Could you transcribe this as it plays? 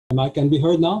I can be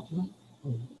heard now?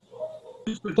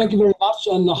 Thank you very much,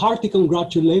 and hearty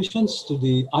congratulations to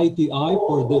the ITI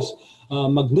for this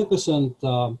magnificent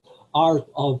art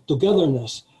of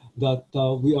togetherness that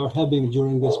we are having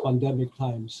during these pandemic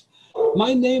times.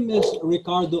 My name is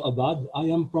Ricardo Abad. I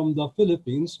am from the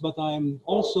Philippines, but I am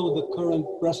also the current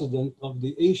president of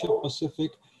the Asia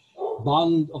Pacific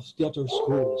Band of Theater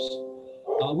Schools.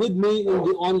 With me in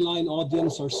the online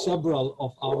audience are several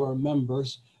of our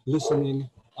members listening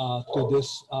to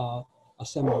this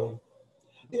assembly.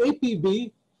 The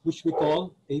APB, which we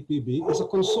call APB, is a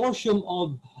consortium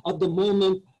of, at the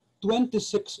moment,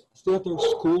 26 theater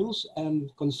schools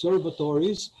and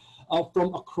conservatories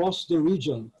from across the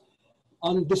region.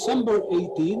 On December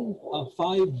 18,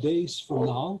 5 days from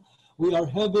now, we are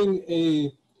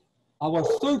having our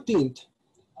 13th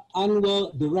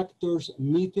annual directors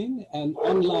meeting and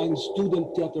online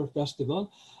student theater festival,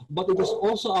 but it is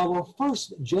also our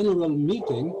first general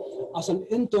meeting as an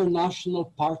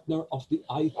international partner of the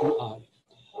ITI.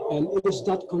 And it is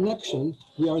that connection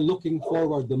we are looking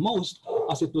forward the most,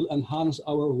 as it will enhance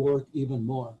our work even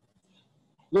more.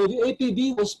 Well, the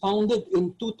APB was founded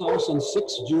in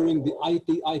 2006 during the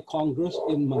ITI Congress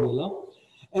in Manila,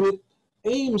 and it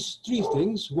aims three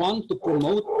things. One, to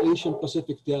promote Asian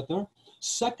Pacific theater.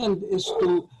 Second is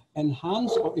to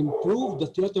enhance or improve the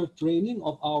theater training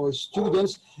of our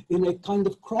students in a kind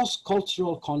of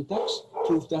cross-cultural context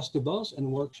through festivals and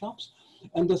workshops.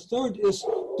 And the third is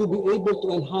to be able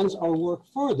to enhance our work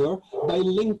further by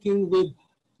linking with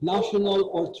national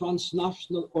or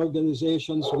transnational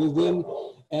organizations within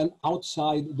and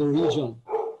outside the region.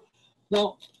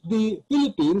 Now, the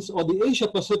Philippines, or the Asia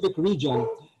Pacific region,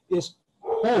 is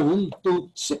home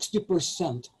to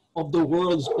 60% of the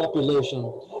world's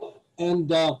population. And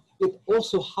it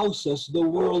also houses the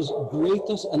world's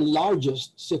greatest and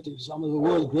largest cities, some of the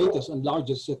world's greatest and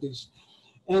largest cities.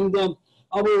 And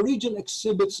our region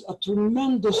exhibits a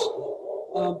tremendous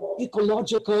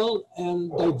ecological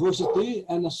and diversity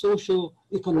and a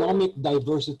socio-economic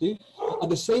diversity. At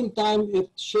the same time, it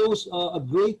shows a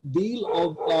great deal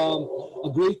of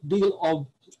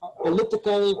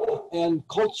political and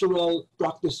cultural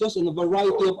practices and a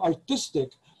variety of artistic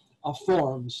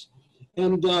forms.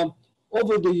 And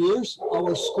over the years,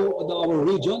 our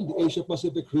region, the Asia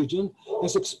Pacific region,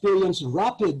 has experienced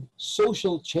rapid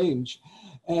social change,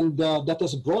 and that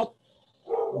has brought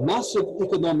massive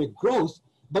economic growth,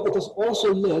 but it has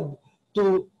also led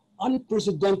to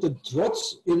unprecedented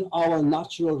threats in our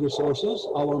natural resources,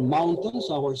 our mountains,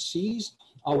 our seas,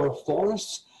 our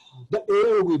forests, the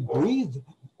air we breathe,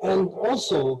 and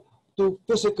also to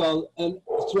physical and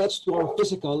threats to our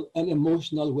physical and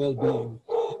emotional well-being.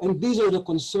 And these are the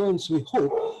concerns we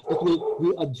hope that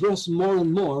we address more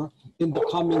and more in the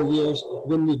coming years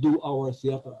when we do our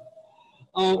theater.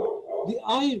 The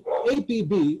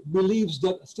APB believes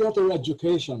that theater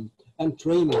education and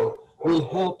training will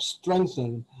help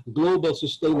strengthen global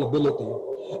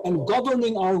sustainability. And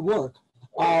governing our work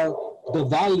are the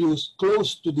values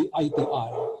close to the ITI,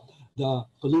 the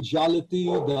collegiality,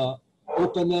 the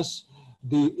openness,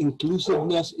 the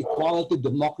inclusiveness, equality,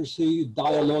 democracy,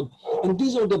 dialogue. And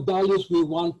these are the values we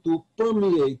want to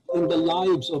permeate in the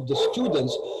lives of the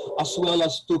students, as well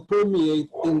as to permeate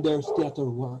in their theater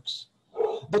works.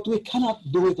 But we cannot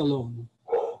do it alone.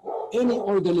 Any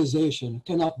organization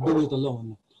cannot do it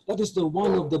alone. That is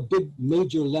one of the big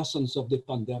major lessons of the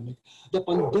pandemic. The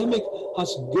pandemic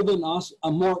has given us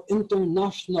a more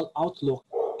international outlook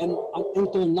and an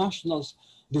international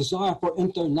desire for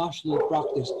international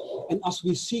practice. And as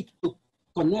we seek to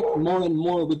connect more and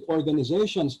more with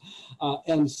organizations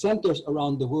and centers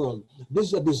around the world, this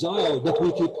is a desire that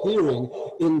we keep hearing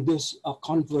in this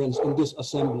conference, in this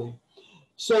assembly.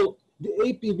 So the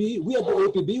APB, we at the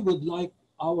APB would like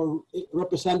our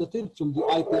representatives from the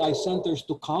ITI centers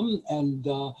to come and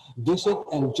visit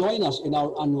and join us in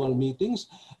our annual meetings,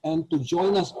 and to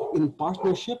join us in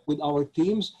partnership with our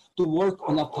teams to work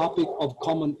on a topic of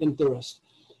common interest.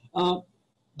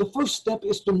 The first step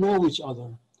is to know each other.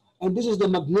 And this is the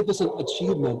magnificent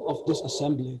achievement of this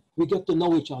assembly. We get to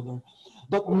know each other.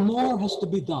 But more has to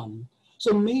be done.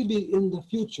 So maybe in the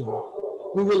future,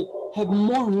 we will have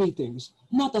more meetings,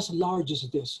 not as large as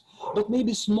this, but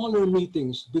maybe smaller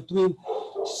meetings between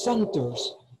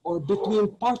centers or between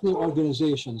partner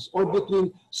organizations or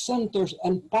between centers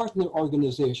and partner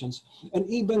organizations, and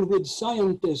even with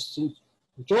scientists and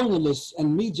journalists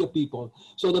and media people,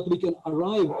 so that we can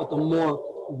arrive at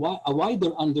a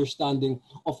wider understanding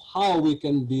of how we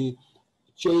can be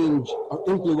change or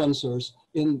influencers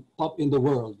in the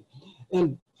world.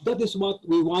 And that is what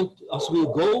we want as we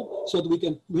go, so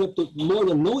that we have to more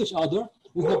than know each other,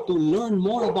 We have to learn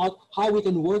more about how we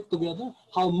can work together,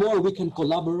 how more we can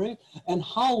collaborate, and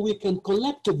how we can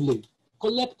collectively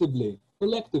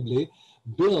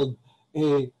build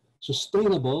a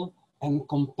sustainable and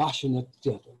compassionate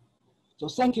theater. So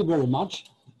thank you very much.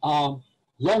 Long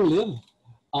live,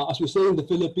 as we say in the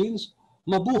Philippines,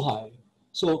 mabuhay.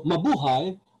 So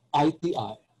mabuhay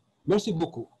ITI. Merci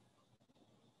beaucoup.